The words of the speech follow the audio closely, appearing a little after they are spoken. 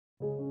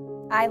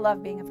I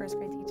love being a first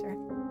grade teacher.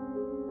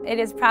 It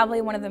is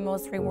probably one of the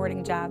most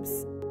rewarding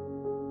jobs.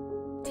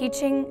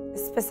 Teaching,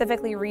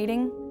 specifically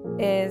reading,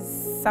 is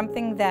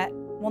something that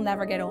will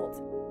never get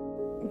old.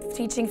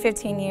 Teaching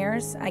 15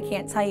 years, I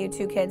can't tell you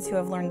 2 kids who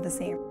have learned the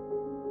same.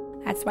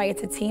 That's why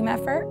it's a team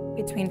effort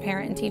between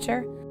parent and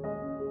teacher.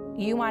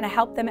 You want to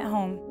help them at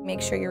home,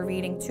 make sure you're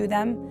reading to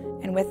them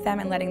and with them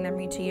and letting them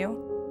read to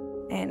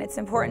you. And it's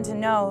important to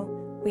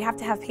know we have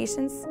to have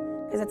patience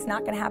because it's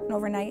not going to happen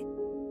overnight.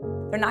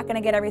 They're not going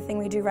to get everything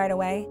we do right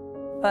away.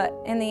 But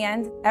in the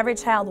end, every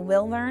child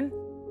will learn.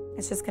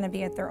 It's just going to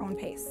be at their own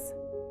pace.